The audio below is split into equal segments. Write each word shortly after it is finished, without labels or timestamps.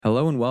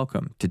Hello and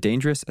welcome to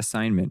Dangerous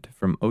Assignment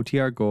from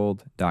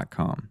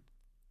OTRGold.com.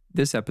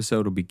 This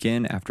episode will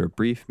begin after a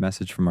brief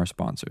message from our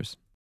sponsors.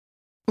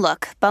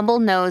 Look, Bumble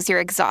knows you're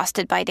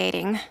exhausted by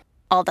dating.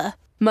 All the,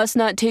 must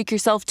not take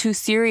yourself too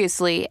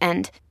seriously,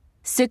 and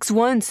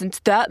 6'1" since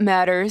that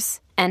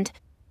matters, and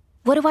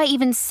what do I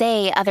even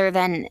say other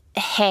than,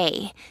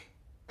 hey?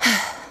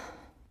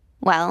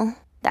 Well,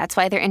 that's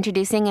why they're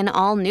introducing an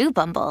all-new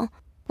Bumble,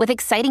 with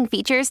exciting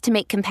features to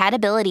make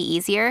compatibility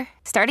easier,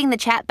 starting the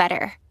chat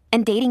better,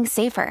 and dating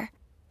safer.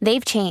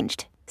 They've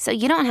changed, so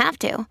you don't have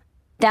to.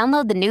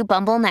 Download the new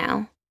Bumble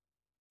now.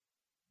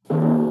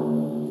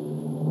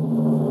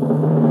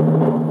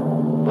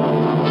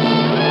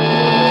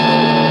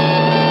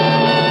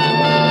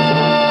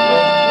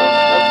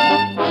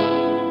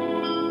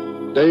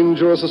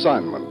 Dangerous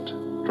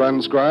Assignment,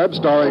 transcribed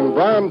starring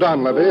Brian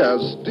Donlevy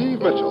as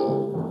Steve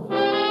Mitchell.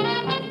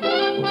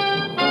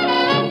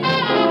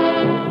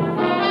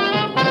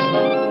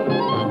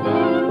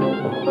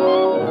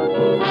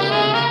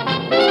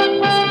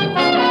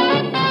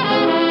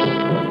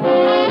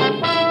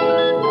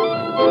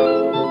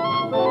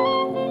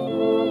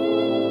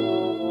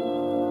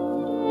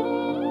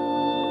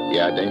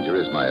 Yeah, danger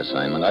is my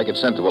assignment. I get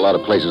sent to a lot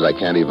of places I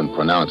can't even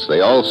pronounce.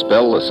 They all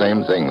spell the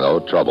same thing, though,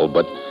 trouble.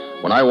 But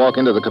when I walk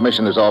into the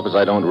commissioner's office,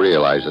 I don't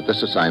realize that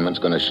this assignment's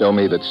going to show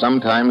me that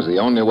sometimes the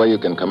only way you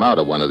can come out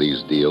of one of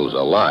these deals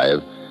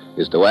alive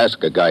is to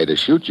ask a guy to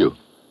shoot you.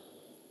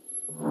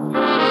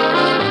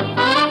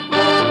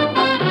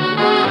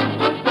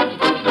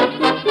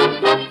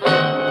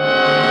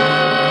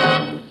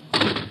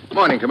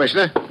 Morning,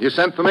 Commissioner. You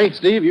sent for me?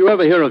 Steve, you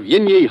ever hear of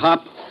Yin Yi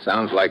Hop?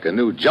 Sounds like a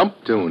new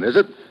jump tune, is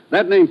it?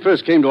 That name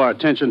first came to our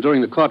attention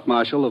during the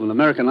court-martial of an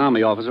American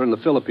Army officer in the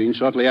Philippines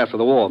shortly after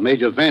the war,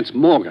 Major Vance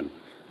Morgan.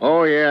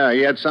 Oh, yeah.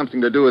 He had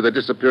something to do with the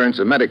disappearance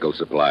of medical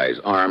supplies,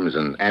 arms,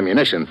 and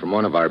ammunition from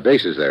one of our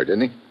bases there,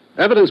 didn't he?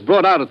 Evidence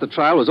brought out at the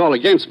trial was all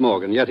against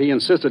Morgan, yet he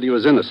insisted he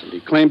was innocent. He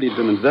claimed he'd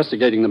been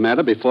investigating the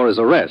matter before his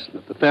arrest,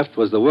 that the theft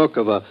was the work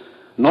of an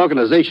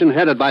organization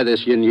headed by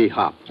this Yin Yi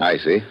Hop. I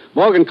see.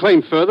 Morgan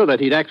claimed further that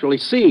he'd actually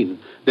seen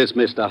this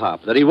Mr.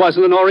 Hop, that he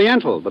wasn't an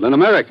Oriental, but an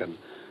American.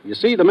 You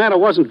see, the matter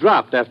wasn't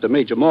dropped after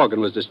Major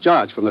Morgan was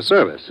discharged from the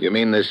service. You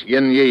mean this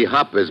Yin Yi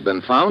Hop has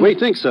been found? We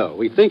think so.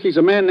 We think he's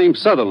a man named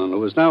Sutherland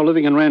who is now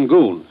living in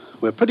Rangoon.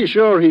 We're pretty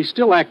sure he's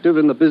still active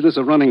in the business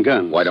of running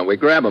guns. Why don't we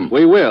grab him?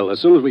 We will, as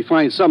soon as we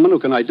find someone who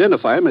can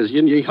identify him as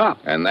Yin Yi Hop.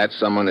 And that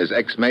someone is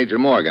ex-Major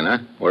Morgan, huh?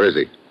 Where is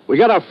he? We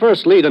got our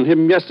first lead on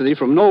him yesterday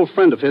from an old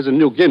friend of his in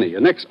New Guinea,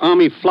 an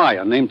ex-Army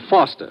flyer named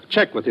Foster.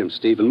 Check with him,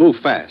 Steve, and move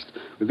fast.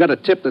 We've got a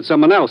tip that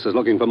someone else is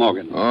looking for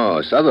Morgan.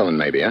 Oh, Sutherland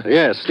maybe, huh?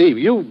 Yes, Steve,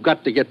 you've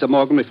got to get to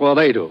Morgan before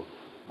they do.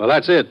 Well,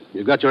 that's it.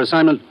 You've got your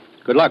assignment.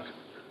 Good luck.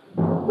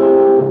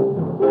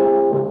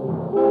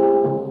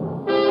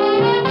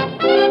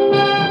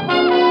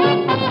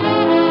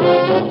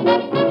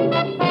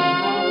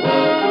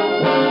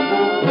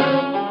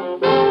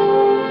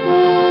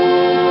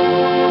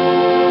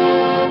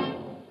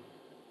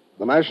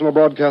 The National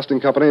Broadcasting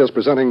Company is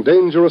presenting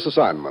Dangerous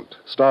Assignment,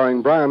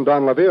 starring Brian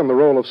Donlevy in the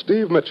role of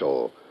Steve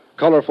Mitchell,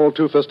 colorful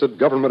two-fisted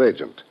government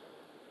agent.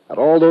 At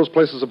all those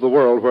places of the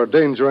world where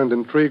danger and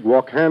intrigue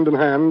walk hand in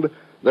hand,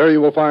 there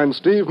you will find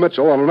Steve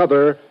Mitchell on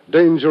another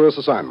Dangerous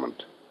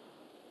Assignment.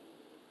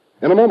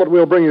 In a moment,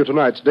 we'll bring you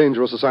tonight's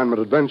Dangerous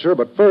Assignment adventure,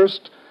 but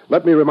first,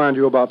 let me remind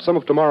you about some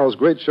of tomorrow's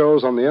great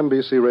shows on the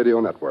NBC Radio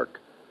Network.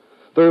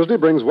 Thursday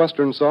brings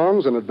Western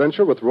songs and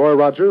adventure with Roy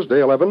Rogers,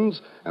 Dale Evans,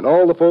 and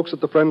all the folks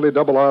at the friendly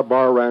Double R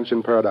Bar Ranch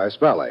in Paradise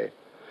Valley.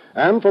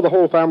 And for the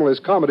whole family's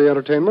comedy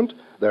entertainment,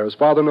 there's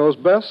Father Knows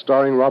Best,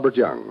 starring Robert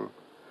Young.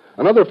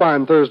 Another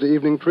fine Thursday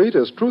evening treat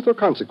is Truth or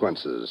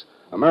Consequences,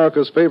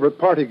 America's favorite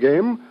party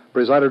game,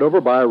 presided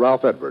over by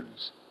Ralph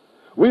Edwards.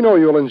 We know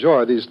you'll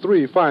enjoy these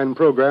three fine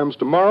programs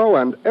tomorrow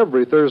and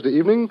every Thursday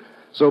evening,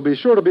 so be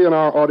sure to be in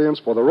our audience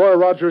for the Roy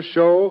Rogers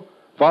Show,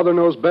 Father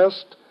Knows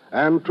Best,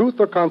 and Truth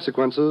or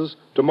Consequences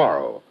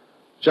tomorrow.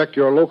 Check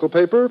your local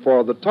paper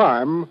for the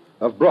time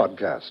of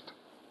broadcast.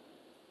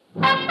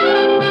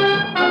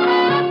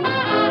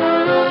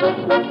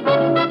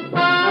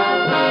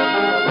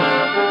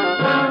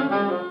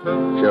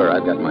 Sure,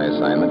 I've got my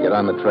assignment. Get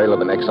on the trail of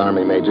an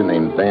ex-Army major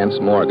named Vance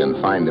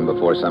Morgan. Find him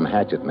before some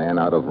hatchet man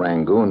out of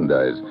Rangoon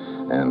does,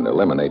 and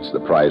eliminates the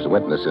prize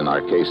witness in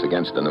our case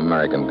against an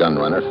American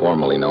gunrunner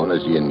formerly known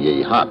as Yin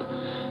Yi Hop.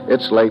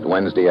 It's late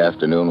Wednesday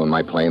afternoon when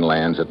my plane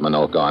lands at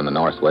Manoka on the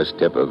northwest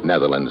tip of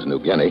Netherlands, New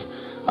Guinea.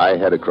 I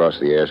head across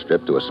the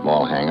airstrip to a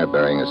small hangar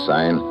bearing a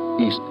sign,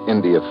 East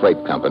India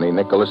Freight Company,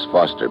 Nicholas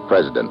Foster,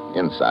 President.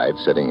 Inside,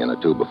 sitting in a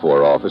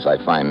 2-by-4 office, I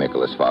find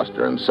Nicholas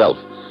Foster himself.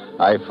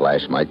 I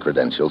flash my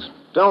credentials.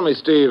 Tell me,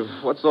 Steve,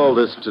 what's all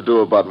this to do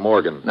about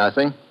Morgan?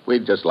 Nothing.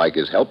 We'd just like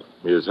his help.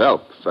 His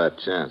help? Fat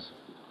chance.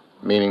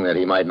 Meaning that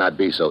he might not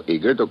be so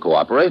eager to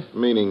cooperate?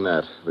 Meaning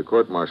that the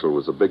court-martial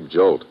was a big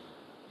jolt.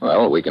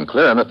 Well, we can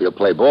clear him if you'll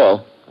play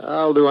ball.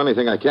 I'll do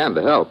anything I can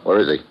to help. Where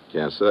is he?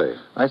 Can't say.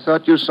 I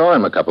thought you saw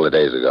him a couple of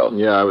days ago.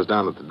 Yeah, I was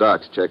down at the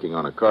docks checking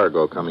on a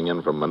cargo coming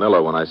in from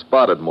Manila when I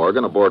spotted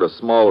Morgan aboard a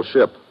small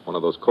ship, one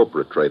of those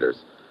copra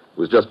traders.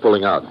 He was just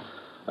pulling out.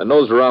 I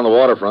nosed around the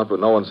waterfront, but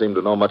no one seemed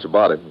to know much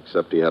about him,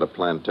 except he had a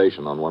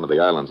plantation on one of the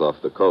islands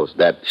off the coast.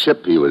 That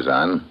ship he was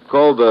on.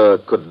 Called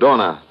the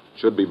Codona.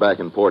 Should be back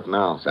in port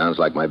now. Sounds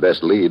like my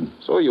best lead.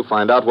 So you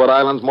find out what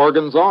islands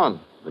Morgan's on,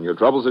 and your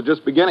troubles are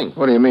just beginning.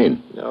 What do you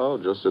mean?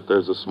 Just that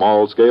there's a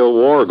small-scale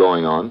war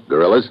going on.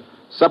 Guerrillas?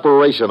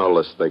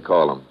 Separationalists, they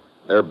call them.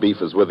 Their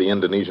beef is with the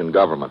Indonesian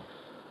government.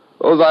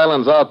 Those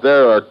islands out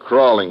there are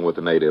crawling with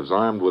the natives,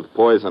 armed with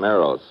poison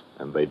arrows,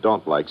 and they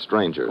don't like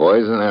strangers.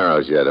 Poison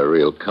arrows yet, a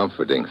real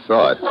comforting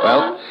thought.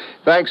 Well,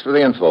 thanks for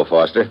the info,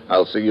 Foster.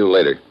 I'll see you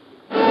later.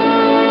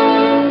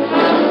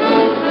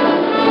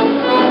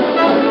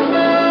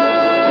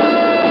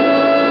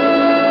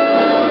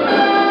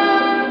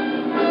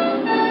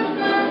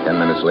 10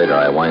 minutes later,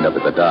 I wind up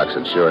at the docks,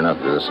 and sure enough,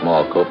 there's a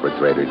small copra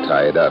trader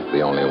tied up.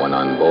 The only one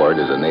on board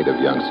is a native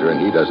youngster, and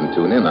he doesn't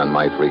tune in on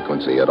my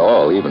frequency at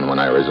all, even when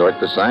I resort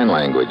to sign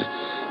language.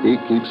 He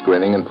keeps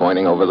grinning and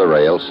pointing over the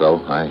rail,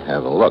 so I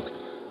have a look.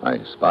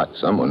 I spot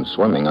someone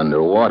swimming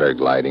underwater,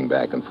 gliding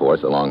back and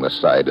forth along the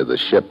side of the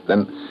ship.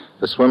 Then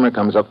the swimmer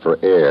comes up for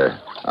air.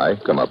 I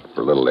come up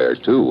for a little air,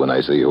 too, when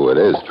I see who it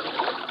is.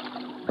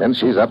 Then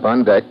she's up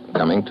on deck,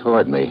 coming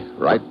toward me,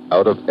 right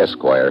out of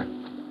Esquire.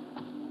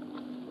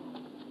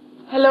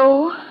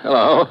 Hello?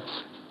 Hello.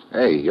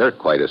 Hey, you're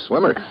quite a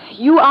swimmer.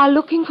 You are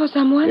looking for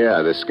someone?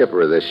 Yeah, the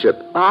skipper of this ship.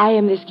 I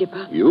am the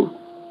skipper. You?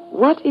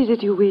 What is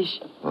it you wish?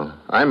 Well,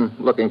 I'm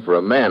looking for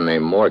a man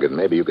named Morgan.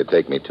 Maybe you could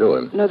take me to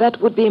him. No, that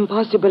would be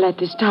impossible at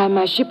this time.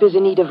 My ship is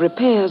in need of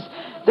repairs.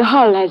 The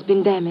hull has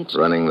been damaged.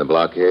 Running the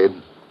blockade?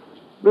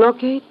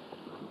 Blockade?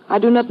 I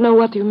do not know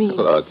what you mean.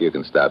 Look, you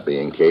can stop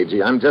being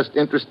cagey. I'm just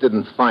interested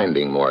in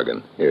finding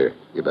Morgan. Here,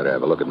 you better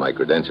have a look at my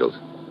credentials.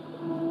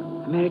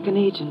 American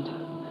agent.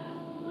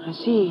 I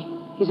see.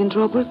 He's in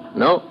trouble?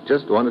 No,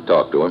 just want to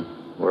talk to him.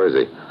 Where is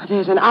he?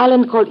 There's an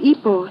island called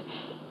Ipo.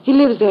 He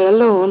lives there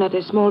alone at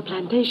a small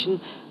plantation.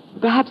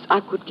 Perhaps I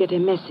could get a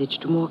message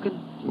to Morgan.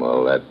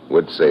 Well, that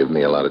would save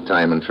me a lot of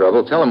time and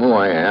trouble. Tell him who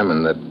I am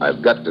and that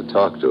I've got to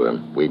talk to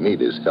him. We need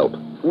his help.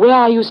 Where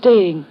are you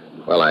staying?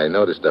 Well, I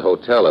noticed a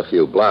hotel a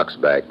few blocks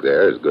back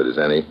there, as good as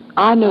any.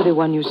 I know the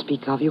one you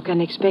speak of. You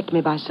can expect me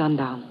by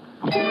sundown.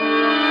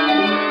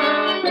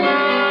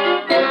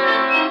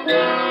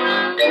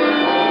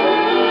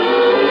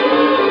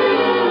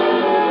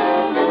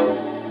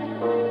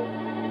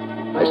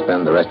 I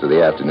spend the rest of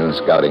the afternoon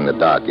scouting the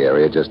dock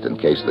area just in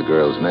case the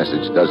girl's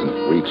message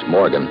doesn't reach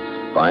Morgan.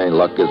 My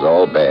luck is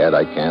all bad.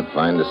 I can't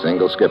find a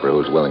single skipper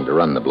who's willing to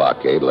run the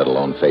blockade, let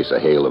alone face a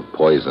hail of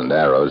poisoned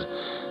arrows.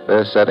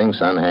 The setting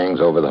sun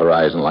hangs over the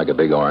horizon like a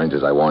big orange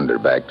as I wander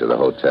back to the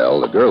hotel.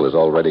 The girl is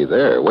already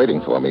there,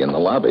 waiting for me in the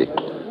lobby.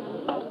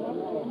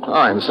 Oh,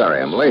 I'm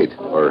sorry I'm late.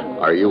 Or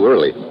are you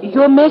early?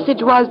 Your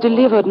message was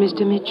delivered,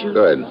 Mr. Mitchell.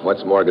 Good.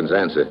 What's Morgan's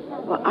answer?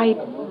 Well, I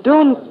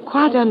don't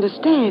quite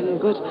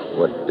understand, but...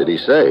 What did he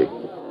say?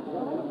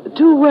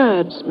 2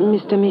 words,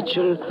 Mr.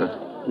 Mitchell.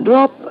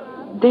 Drop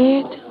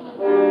dead.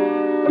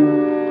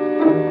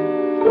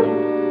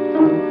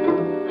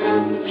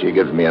 She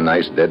gives me a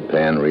nice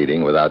deadpan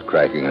reading. Without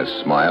cracking a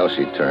smile,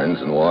 she turns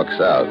and walks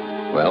out.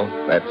 Well,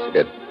 that's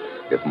it.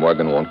 If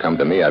Morgan won't come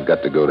to me, I've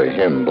got to go to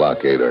him,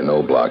 blockade or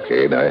no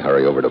blockade. I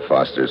hurry over to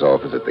Foster's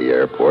office at the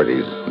airport.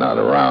 He's not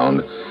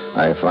around.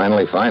 I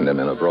finally find him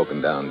in a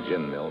broken-down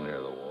gin mill near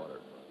the water.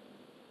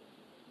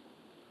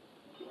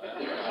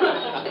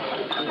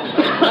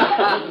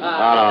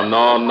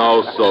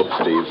 No soap,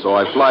 Steve. So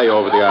I fly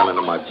over the island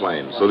in my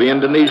plane. So the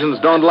Indonesians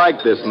don't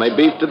like this, and they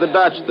beef to the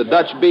Dutch. The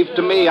Dutch beef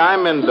to me.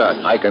 I'm in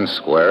Dutch. I can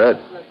square it.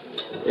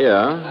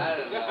 Yeah,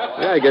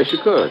 I guess you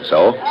could.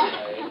 So?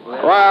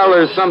 Well,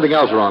 there's something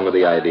else wrong with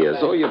the idea.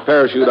 So you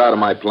parachute out of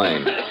my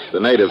plane. The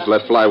natives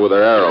let fly with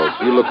their arrows.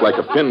 You look like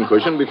a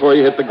pincushion before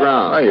you hit the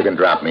ground. Well, you can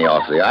drop me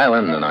off the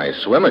island and I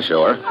swim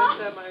ashore.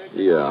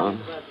 Yeah,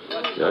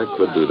 I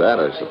could do that,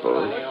 I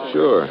suppose.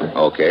 Sure.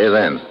 Okay,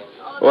 then.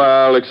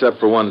 Well, except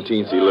for one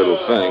teensy little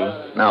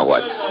thing. Now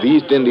what? The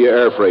East India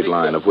Air Freight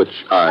Line, of which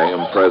I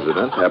am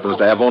president, happens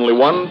to have only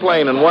one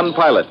plane and one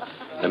pilot.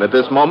 And at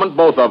this moment,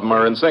 both of them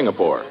are in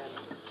Singapore.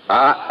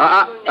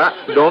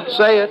 Don't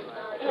say it.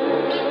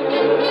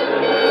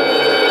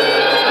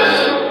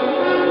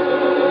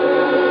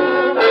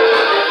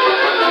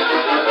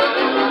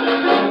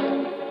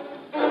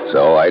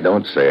 So I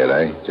don't say it.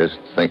 I just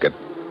think it.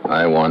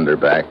 I wander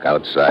back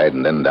outside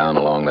and then down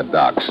along the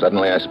docks.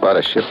 Suddenly I spot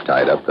a ship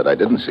tied up that I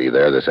didn't see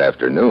there this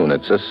afternoon.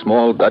 It's a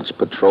small Dutch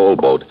patrol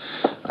boat.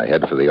 I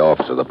head for the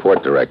office of the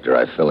port director.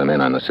 I fill him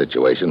in on the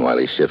situation while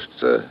he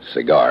shifts a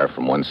cigar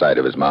from one side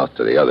of his mouth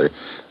to the other.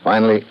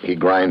 Finally, he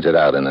grinds it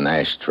out in an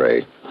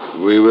ashtray.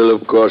 We will,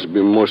 of course,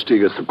 be most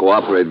eager to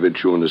cooperate with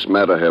you in this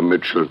matter, Herr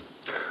Mitchell.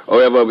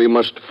 However, we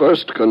must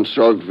first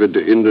consult with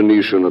the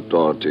Indonesian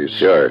authorities.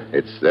 Sure.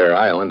 It's their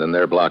island and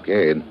their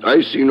blockade.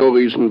 I see no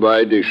reason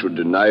why they should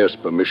deny us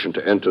permission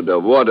to enter their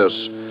waters.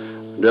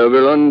 There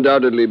will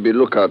undoubtedly be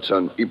lookouts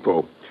on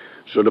Ipoh.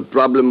 So the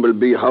problem will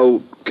be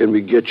how can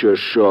we get you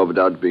ashore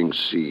without being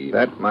seen?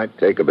 That might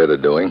take a bit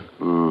of doing.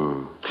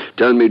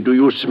 Tell me, do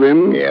you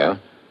swim? Yeah.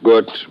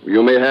 Good.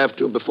 You may have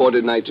to before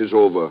the night is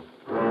over.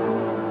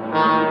 We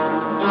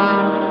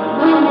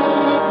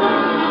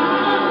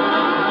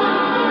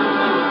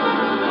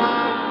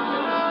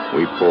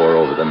pore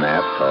over the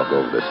map, talk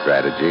over the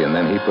strategy, and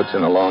then he puts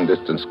in a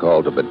long-distance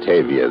call to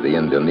Batavia. The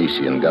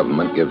Indonesian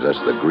government gives us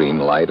the green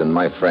light, and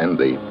my friend,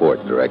 the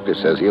port director,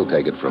 says he'll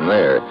take it from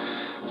there.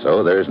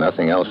 So there's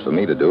nothing else for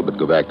me to do but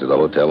go back to the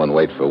hotel and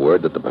wait for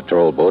word that the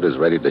patrol boat is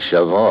ready to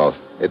shove off.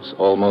 It's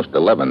almost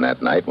 11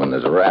 that night when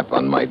there's a rap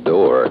on my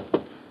door.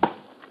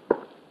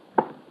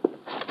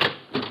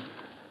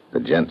 The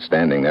gent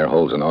standing there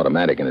holds an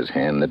automatic in his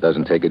hand that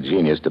doesn't take a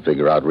genius to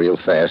figure out real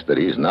fast that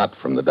he's not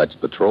from the Dutch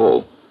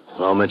patrol.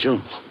 Hello,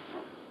 Mitchell.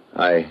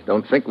 I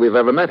don't think we've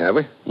ever met, have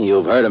we?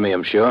 You've heard of me,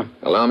 I'm sure.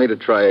 Allow me to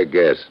try a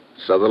guess.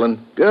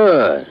 Sutherland?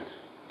 Good.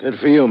 Good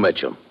for you,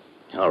 Mitchell.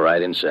 All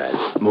right, inside.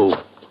 Move.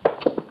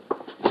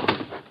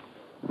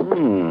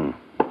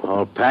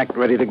 All packed,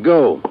 ready to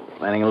go.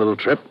 Planning a little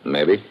trip?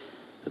 Maybe.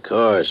 Of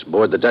course,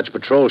 aboard the Dutch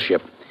patrol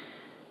ship.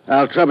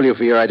 I'll trouble you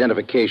for your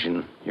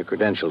identification. Your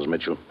credentials,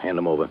 Mitchell. Hand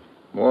them over.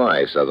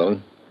 Why,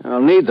 Sutherland?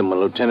 I'll need them when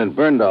Lieutenant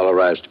Berndahl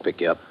arrives to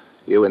pick you up.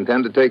 You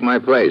intend to take my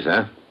place,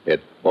 huh?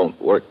 It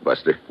won't work,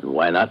 Buster.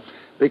 Why not?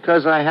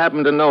 Because I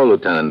happen to know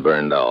Lieutenant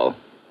Berndahl.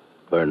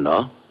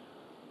 Berndahl?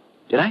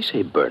 Did I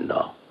say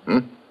Berndahl?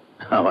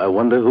 Oh, I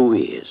wonder who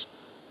he is.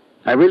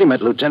 I really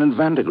met Lieutenant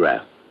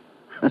Vandergraaf.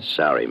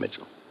 Sorry,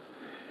 Mitchell.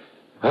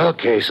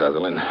 Okay,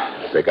 Sutherland.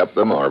 Pick up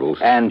the marbles.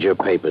 And your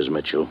papers,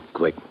 Mitchell.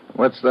 Quick.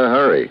 What's the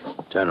hurry?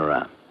 Turn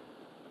around.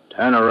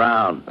 Turn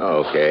around.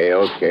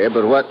 Okay,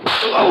 but what...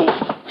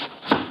 Oh!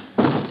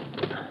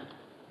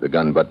 The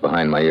gun butt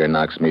behind my ear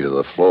knocks me to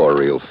the floor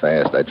real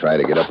fast. I try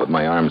to get up, but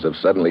my arms have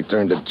suddenly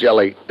turned to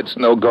jelly. It's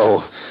no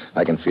go.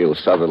 I can feel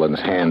Sutherland's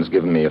hands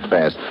giving me a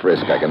fast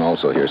frisk. I can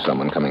also hear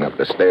someone coming up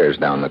the stairs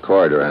down the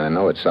corridor, and I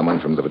know it's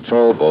someone from the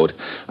patrol boat.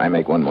 I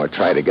make one more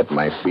try to get to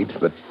my feet,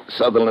 but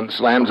Sutherland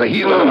slams a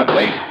heel in my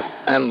plate.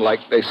 And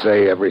like they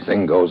say,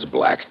 everything goes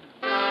black.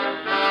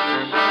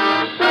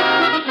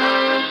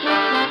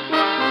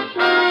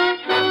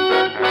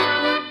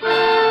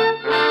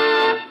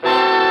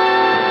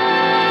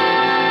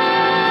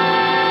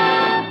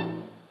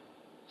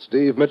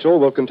 Steve Mitchell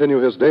will continue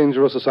his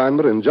dangerous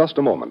assignment in just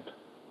a moment.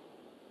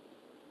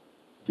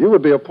 You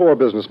would be a poor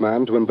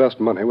businessman to invest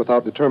money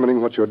without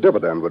determining what your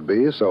dividend would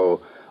be,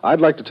 so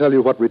I'd like to tell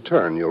you what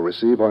return you'll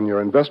receive on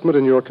your investment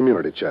in your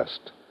community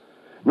chest.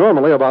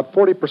 Normally, about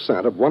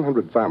 40% of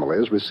 100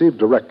 families receive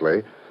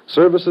directly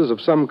services of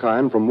some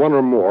kind from one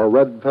or more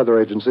red feather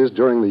agencies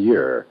during the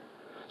year.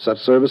 Such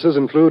services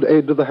include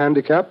aid to the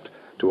handicapped,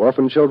 to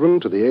orphan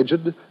children, to the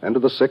aged, and to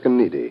the sick and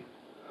needy.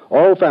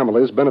 All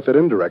families benefit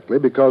indirectly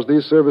because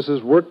these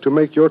services work to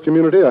make your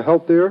community a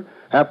healthier,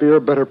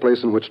 happier, better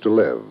place in which to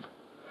live.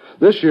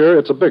 This year,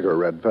 it's a bigger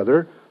red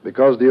feather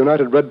because the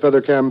United Red Feather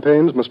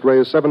campaigns must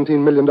raise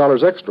 $17 million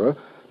extra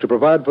to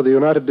provide for the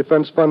United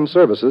Defense Fund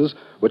services,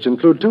 which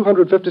include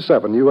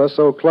 257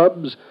 USO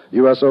clubs,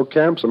 USO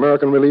camps,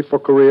 American Relief for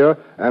Korea,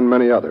 and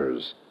many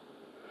others.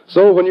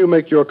 So when you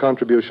make your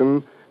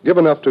contribution, give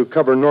enough to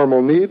cover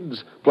normal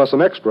needs, plus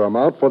an extra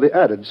amount for the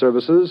added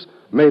services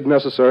made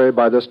necessary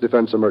by this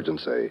defense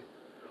emergency.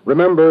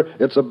 Remember,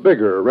 it's a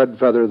bigger red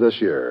feather this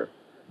year.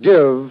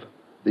 Give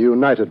the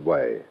United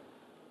way.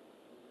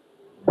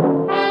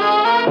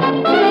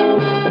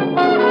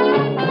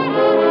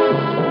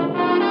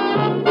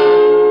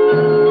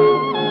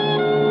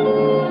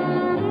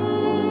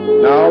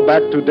 Now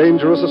back to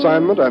Dangerous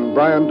Assignment and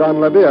Brian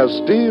Donlevy as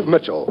Steve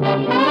Mitchell.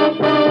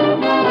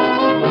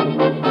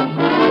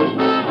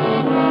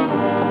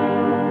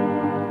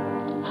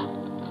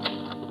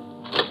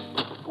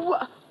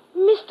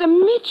 Mr.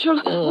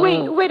 Mitchell,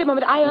 wait a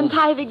moment. I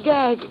untie the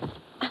gag.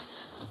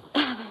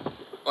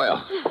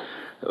 Well,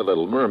 the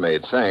Little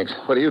Mermaid, thanks.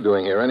 What are you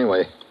doing here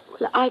anyway?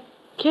 Well, I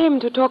came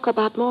to talk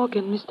about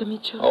Morgan, Mr.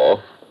 Mitchell.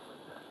 Oh?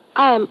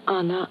 I am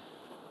Anna.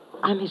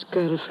 I'm his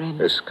girlfriend.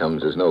 This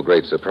comes as no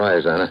great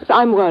surprise, Anna.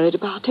 I'm worried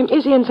about him.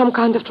 Is he in some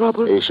kind of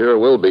trouble? He sure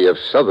will be if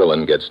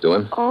Sutherland gets to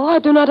him. Oh, I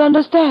do not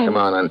understand. Come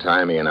on,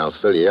 untie me, and I'll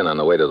fill you in on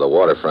the way to the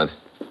waterfront.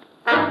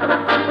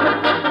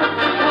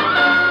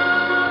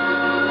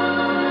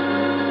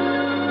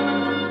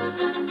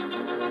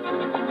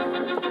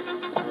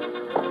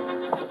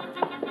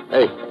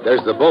 Hey,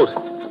 there's the boat.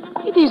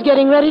 It is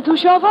getting ready to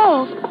shove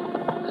off.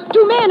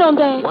 2 men on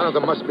deck. One of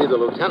them must be the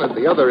lieutenant.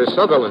 The other is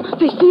Sutherland.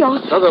 They see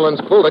us. Sutherland's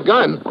pulled a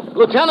gun.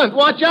 Lieutenant,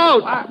 watch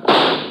out!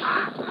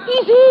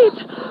 He's hit.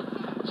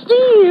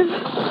 Steve.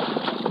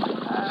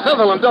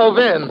 Sutherland dove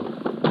in.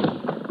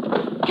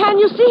 Can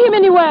you see him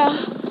anywhere?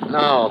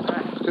 No.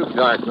 Too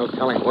dark. No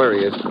telling where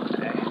he is.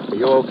 Are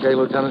you okay,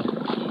 Lieutenant?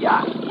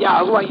 Yeah.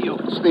 Who are you?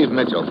 Steve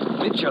Mitchell.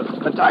 Mitchell.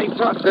 But I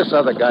thought... This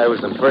other guy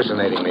was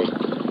impersonating me.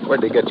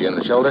 Where'd they get you, in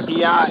the shoulder?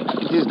 Yeah,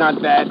 it is not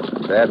bad.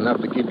 Bad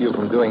enough to keep you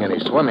from doing any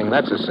swimming.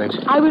 That's a cinch.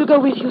 I will go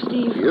with you,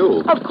 Steve.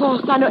 You? Of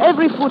course. I know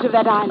every foot of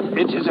that island.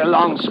 It is a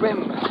long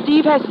swim.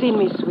 Steve has seen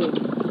me swim.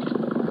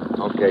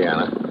 Okay,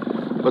 Anna.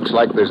 Looks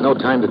like there's no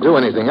time to do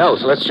anything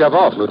else. Let's shove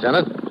off,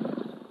 Lieutenant.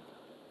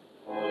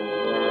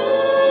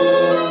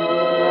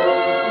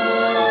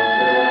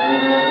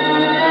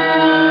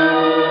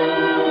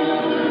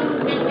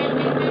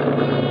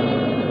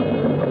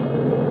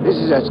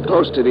 is as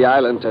close to the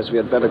island as we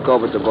had better go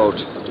with the boat.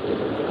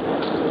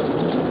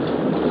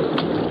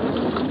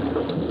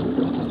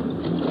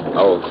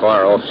 How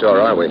far offshore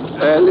are we?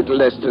 A little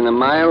less than a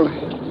mile.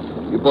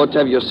 You both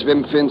have your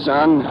swim fins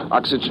on,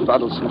 oxygen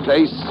bottles in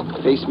place,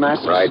 face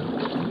masks. Right.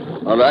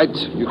 All right.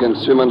 You can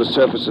swim on the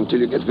surface until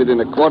you get within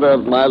a quarter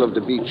of a mile of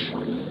the beach.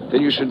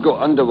 Then you should go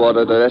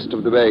underwater the rest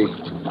of the way.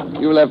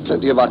 You will have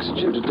plenty of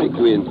oxygen to take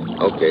you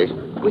in. Okay.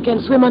 We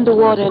can swim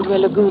underwater into a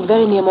lagoon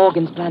very near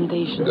Morgan's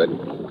plantation.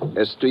 Good.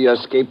 As to your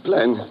escape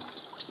plan,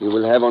 you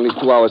will have only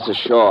 2 hours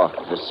ashore.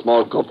 A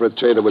small corporate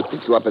trader will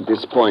pick you up at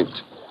this point.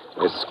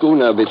 A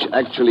schooner, which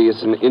actually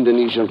is an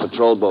Indonesian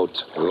patrol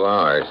boat. 2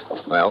 hours.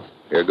 Well,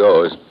 here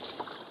goes.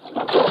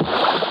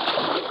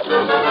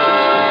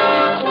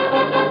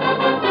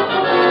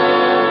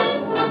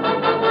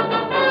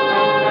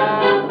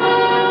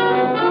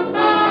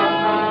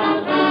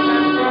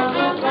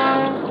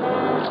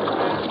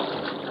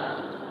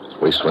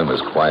 We swim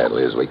as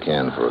quietly as we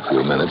can for a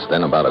few minutes.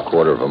 Then, about a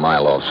quarter of a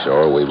mile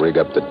offshore, we rig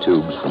up the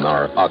tubes from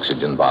our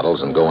oxygen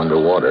bottles and go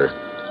underwater.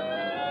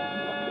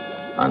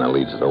 Anna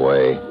leads the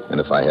way, and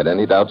if I had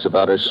any doubts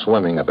about her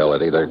swimming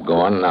ability, they're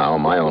gone now.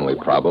 My only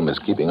problem is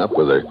keeping up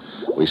with her.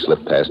 We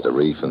slip past a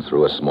reef and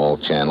through a small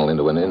channel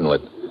into an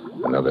inlet.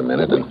 Another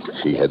minute, and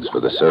she heads for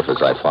the surface.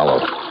 I follow.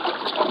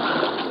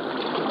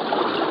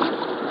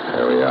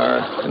 There we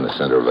are, in the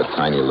center of a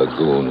tiny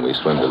lagoon. We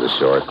swim to the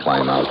shore,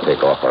 climb out,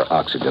 take off our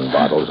oxygen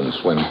bottles and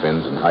swim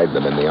fins, and hide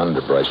them in the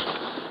underbrush.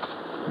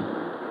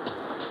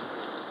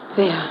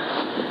 There.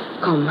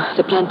 Come,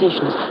 the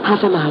plantation is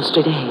half a mile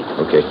straight ahead.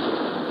 Okay.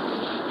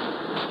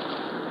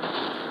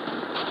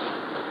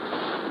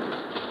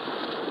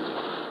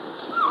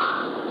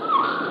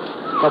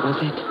 What was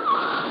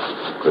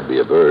it? Could be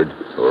a bird,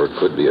 or it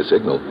could be a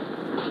signal.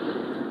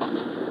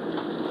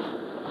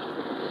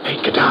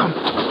 Hey, get down.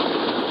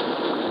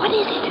 What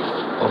is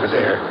it? Over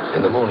there,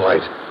 in the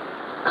moonlight.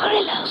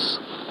 Gorillas.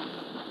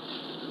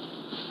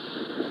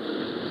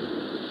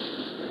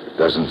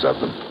 Dozens of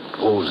them.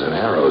 Bows and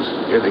arrows.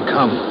 Here they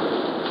come.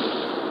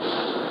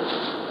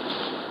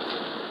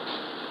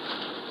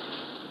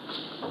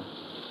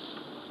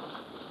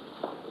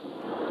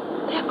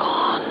 They're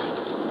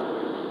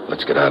gone.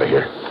 Let's get out of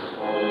here.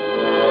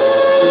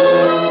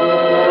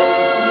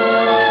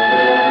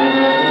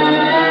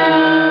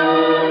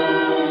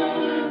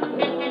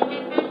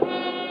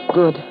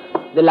 Good.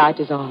 The light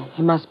is on.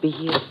 He must be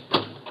here.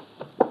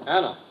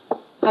 Anna,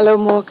 Hello,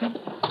 Morgan.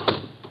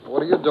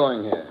 what are you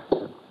doing here?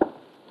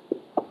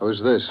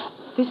 Who's this?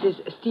 This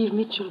is Steve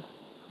Mitchell.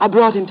 I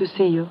brought him to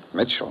see you.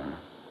 Mitchell.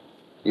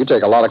 You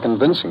take a lot of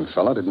convincing,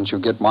 fella. Didn't you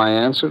get my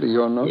answer to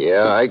your note?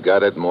 Yeah, I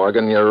got it,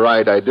 Morgan. You're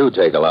right. I do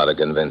take a lot of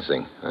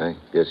convincing. I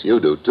guess you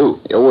do,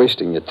 too. You're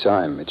wasting your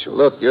time, Mitchell.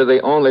 Look, you're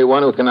the only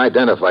one who can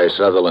identify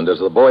Sutherland as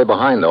the boy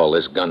behind all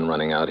this gun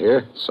running out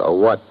here. So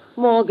what?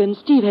 Morgan,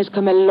 Steve has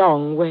come a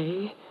long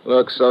way.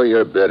 Look, so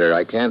you're bitter.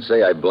 I can't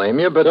say I blame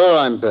you, but... Sure,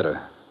 I'm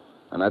bitter.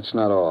 And that's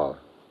not all.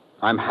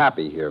 I'm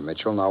happy here,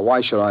 Mitchell. Now,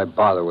 why should I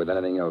bother with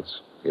anything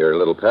else? You're a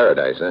little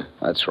paradise, huh?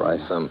 That's right.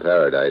 Some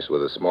paradise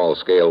with a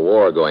small-scale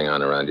war going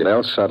on around you.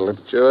 They'll settle it.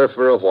 Sure,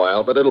 for a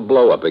while, but it'll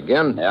blow up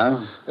again.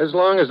 Yeah? As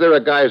long as there are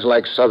guys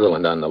like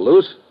Sutherland on the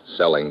loose,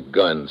 selling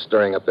guns,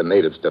 stirring up the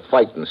natives to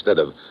fight instead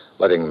of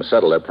letting them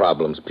settle their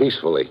problems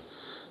peacefully.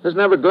 There's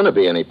never going to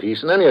be any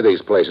peace in any of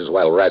these places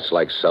while rats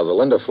like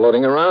Sutherland are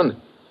floating around.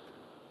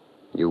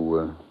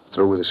 You,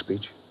 through with the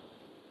speech?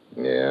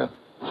 Yeah.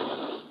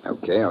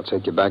 Okay, I'll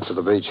take you back to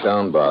the beach.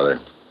 Don't bother.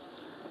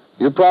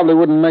 You probably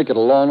wouldn't make it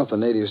alone if the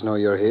natives know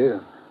you're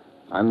here.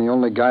 I'm the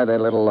only guy they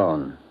let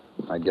alone.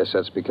 I guess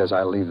that's because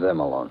I leave them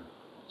alone.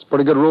 It's a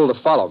pretty good rule to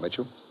follow,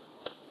 Mitchell.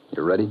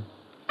 You ready?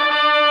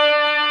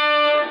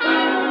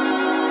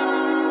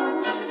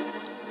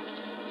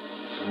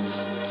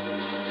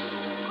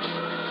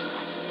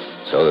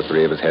 So the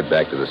three of us head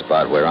back to the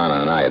spot where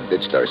Anna and I had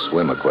ditched our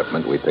swim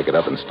equipment. We pick it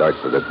up and start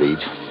for the beach.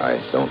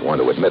 I don't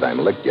want to admit I'm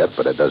licked yet,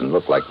 but it doesn't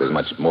look like there's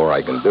much more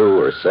I can do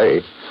or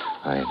say.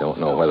 I don't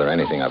know whether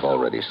anything I've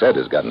already said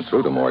has gotten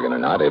through to Morgan or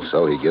not. If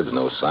so, he gives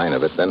no sign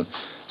of it. Then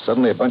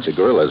suddenly a bunch of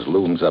guerrillas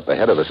looms up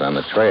ahead of us on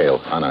the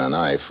trail. Anna and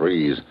I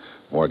freeze.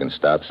 Morgan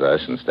stops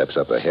us and steps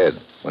up ahead.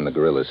 When the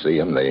guerrillas see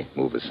him, they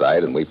move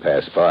aside and we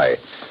pass by.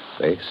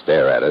 They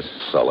stare at us,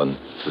 sullen,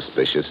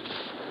 suspicious.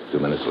 2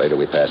 minutes later,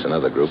 we pass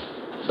another group.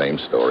 Same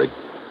story.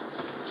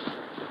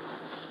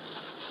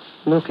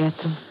 Look at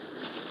them.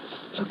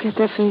 Look at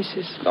their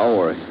faces. Don't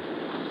worry.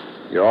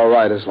 You're all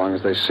right as long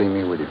as they see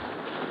me with you.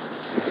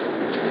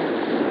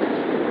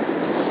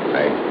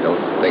 I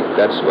don't think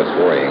that's what's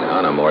worrying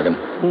Anna, Morgan.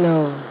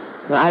 No.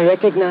 I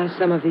recognize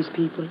some of these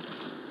people.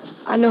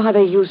 I know how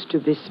they used to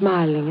be,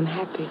 smiling and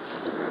happy.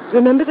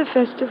 Remember the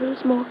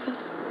festivals, Morgan?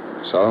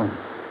 So?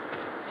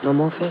 No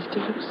more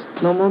festivals.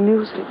 No more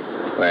music.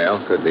 Well,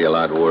 could be a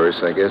lot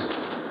worse, I guess.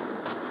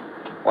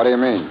 What do you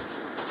mean?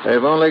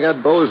 They've only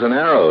got bows and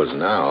arrows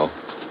now.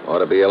 Ought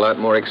to be a lot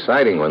more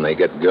exciting when they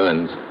get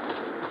guns.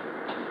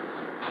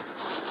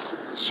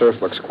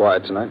 Surf looks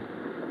quiet tonight.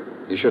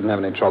 You shouldn't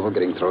have any trouble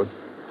getting through it.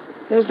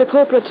 There's the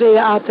corporate trader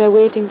out there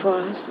waiting for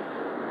us.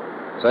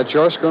 Is that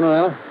your schooner,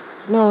 Ella?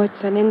 No,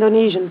 it's an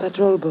Indonesian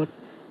patrol boat.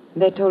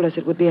 They told us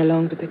it would be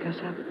along to pick us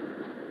up.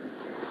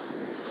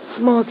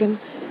 Morgan,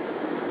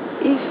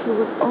 if you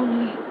would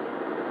only...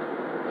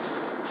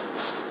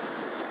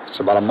 It's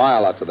about a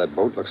mile out to that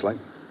boat, looks like.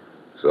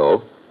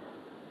 So?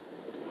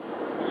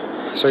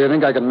 So you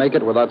think I can make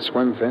it without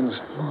swim fins?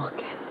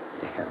 Morgan.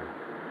 Yeah.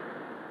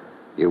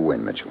 You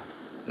win, Mitchell.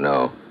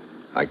 No,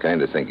 I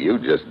kind of think you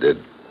just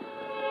did.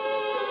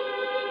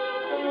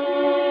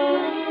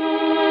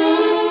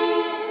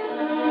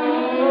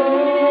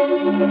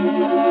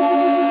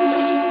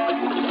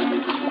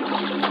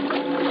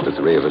 The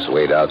three of us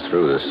wade out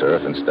through the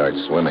surf and start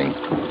swimming.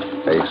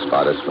 They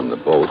spot us from the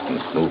boat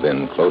and move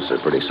in closer.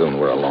 Pretty soon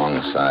we're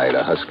alongside.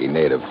 A husky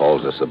native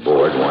hauls us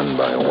aboard one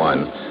by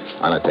one.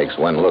 Anna takes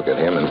one look at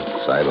him and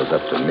sidles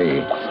up to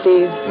me.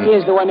 Steve,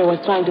 here's the one who was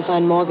trying to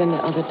find Morgan the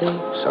other day.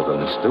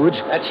 Sutherland steward?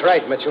 That's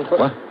right, Mitchell.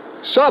 What?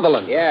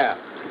 Sutherland! Yeah.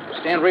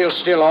 Stand real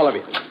still, all of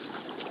you.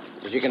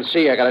 As you can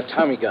see, I got a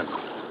Tommy gun.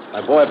 My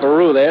boy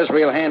Baru there's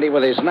real handy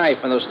with his knife,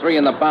 and those three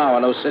in the bow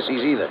are no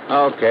sissies either.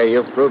 Okay,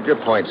 you've proved your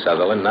point,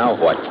 Sutherland.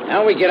 Now what?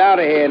 Now we get out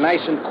of here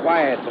nice and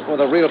quiet before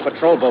the real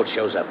patrol boat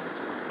shows up.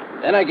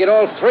 Then I get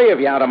all three of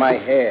you out of my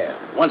hair,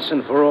 once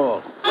and for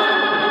all.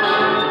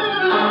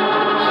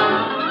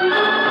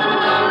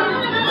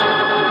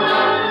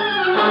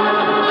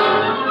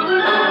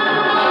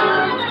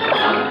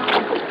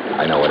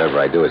 I know whatever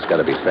I do, it's got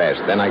to be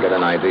fast. Then I get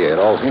an idea. It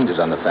all hinges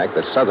on the fact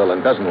that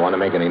Sutherland doesn't want to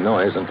make any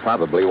noise and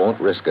probably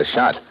won't risk a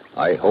shot.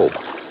 I hope.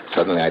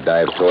 Suddenly I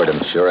dive toward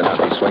him. Sure enough,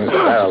 he swings the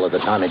barrel of the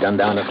Tommy gun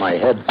down at my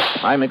head.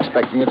 I'm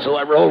expecting it, so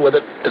I roll with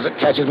it. As it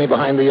catches me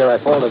behind the ear,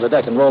 I fall to the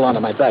deck and roll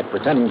onto my back,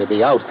 pretending to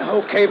be out.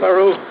 Okay,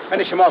 Baru.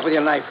 Finish him off with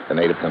your knife. The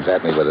native comes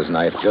at me with his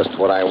knife, just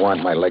what I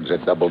want. My legs are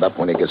doubled up.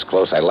 When he gets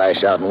close, I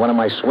lash out, and one of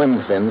my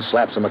swim fins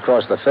slaps him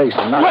across the face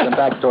and knocks him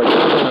back towards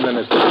Sutherland and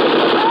his...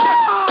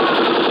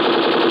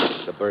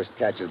 The burst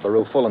catches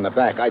Baru full in the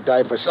back. I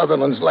dive for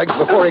Sutherland's legs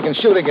before he can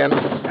shoot again.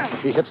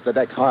 He hits the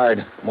deck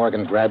hard.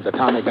 Morgan grabs the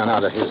Tommy gun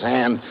out of his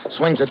hand,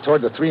 swings it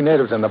toward the three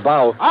natives in the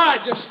bow. All right,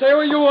 just stay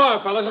where you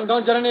are, fellas, and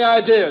don't get any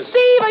ideas.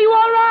 Steve, are you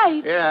all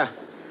right? Yeah,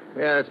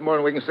 it's more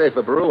than we can say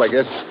for Baru, I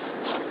guess.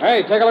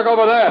 Hey, take a look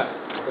over there.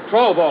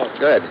 Patrol boat.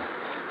 Good.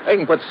 They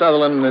can put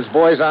Sutherland and his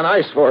boys on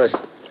ice for us.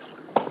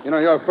 You know,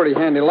 you're a pretty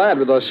handy lad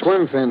with those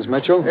swim fins,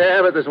 Mitchell.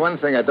 Yeah, but there's one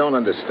thing I don't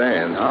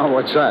understand. Oh,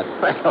 what's that?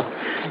 Well,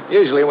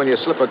 usually when you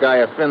slip a guy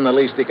a fin, the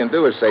least he can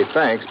do is say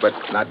thanks, but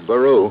not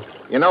Baru.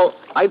 You know,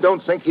 I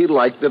don't think he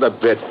liked it a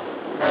bit.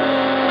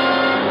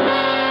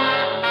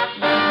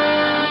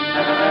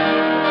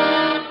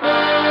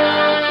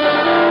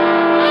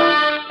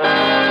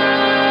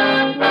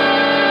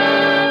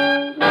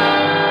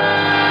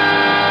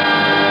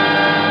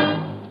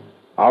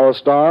 Our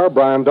star,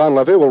 Brian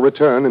Donlevy, will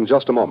return in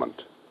just a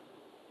moment.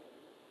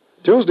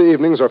 Tuesday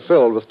evenings are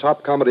filled with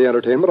top comedy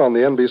entertainment on the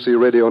NBC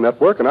Radio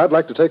Network, and I'd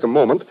like to take a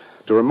moment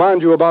to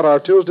remind you about our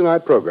Tuesday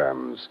night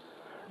programs.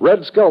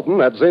 Red Skelton,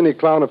 that zany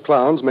clown of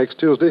clowns, makes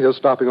Tuesday his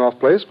stopping-off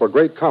place for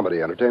great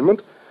comedy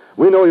entertainment.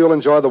 We know you'll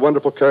enjoy the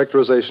wonderful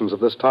characterizations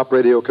of this top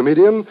radio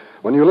comedian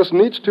when you listen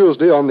each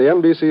Tuesday on the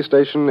NBC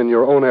station in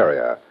your own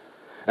area.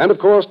 And, of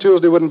course,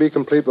 Tuesday wouldn't be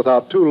complete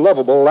without two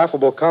lovable,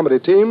 laughable comedy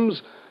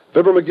teams,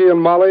 Fibber McGee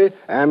and Molly,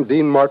 and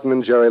Dean Martin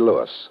and Jerry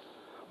Lewis.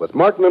 With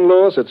Martin and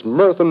Lewis, it's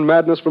mirth and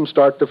madness from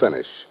start to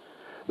finish.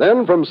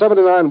 Then, from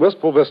 79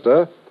 Wistful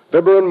Vista,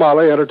 Fibber and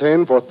Molly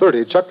entertain for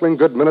 30 chuckling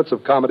good minutes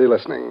of comedy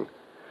listening.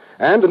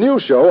 And a new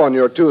show on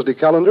your Tuesday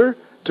calendar,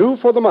 Two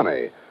for the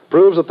Money,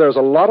 proves that there's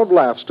a lot of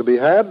laughs to be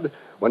had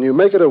when you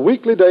make it a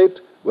weekly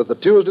date with the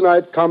Tuesday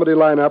night comedy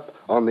lineup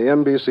on the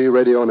NBC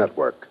Radio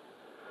Network.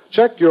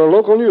 Check your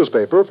local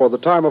newspaper for the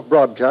time of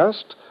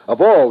broadcast of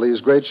all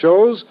these great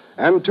shows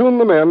and tune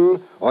them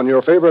in on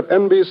your favorite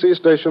NBC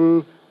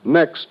station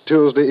next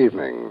Tuesday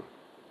evening.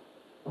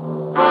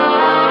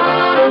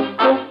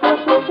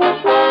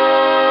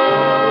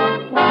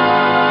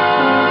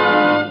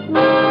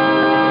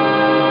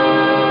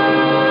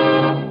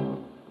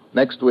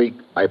 Next week,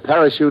 I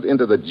parachute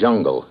into the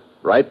jungle,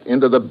 right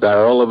into the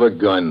barrel of a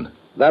gun.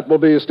 That will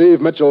be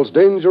Steve Mitchell's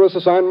dangerous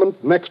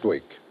assignment next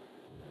week.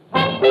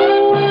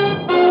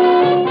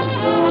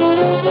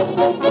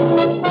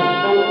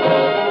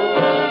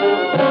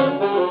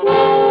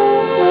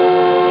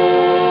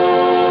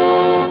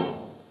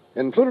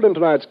 Included in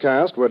tonight's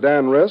cast were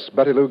Dan Riss,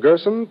 Betty Lou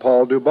Gerson,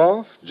 Paul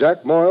Duboff,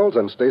 Jack Moyles,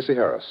 and Stacey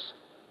Harris.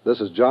 This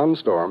is John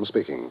Storm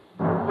speaking.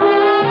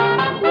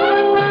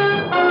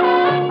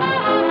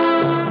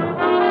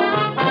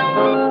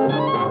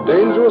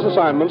 Dangerous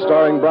Assignment,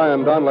 starring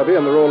Brian Donlevy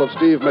in the role of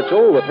Steve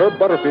Mitchell with Herb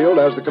Butterfield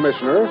as the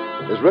commissioner,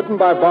 is written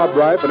by Bob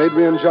Reif and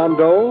Adrian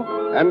Jondeau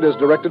and is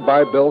directed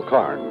by Bill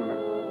Karn.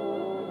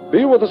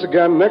 Be with us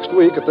again next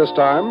week at this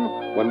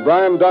time when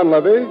Brian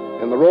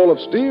Donlevy, in the role of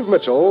Steve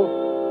Mitchell,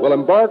 will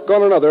embark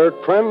on another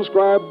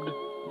transcribed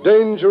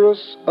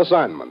Dangerous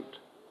Assignment.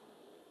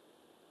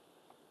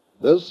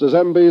 This is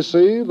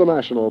NBC, the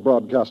national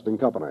broadcasting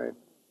company.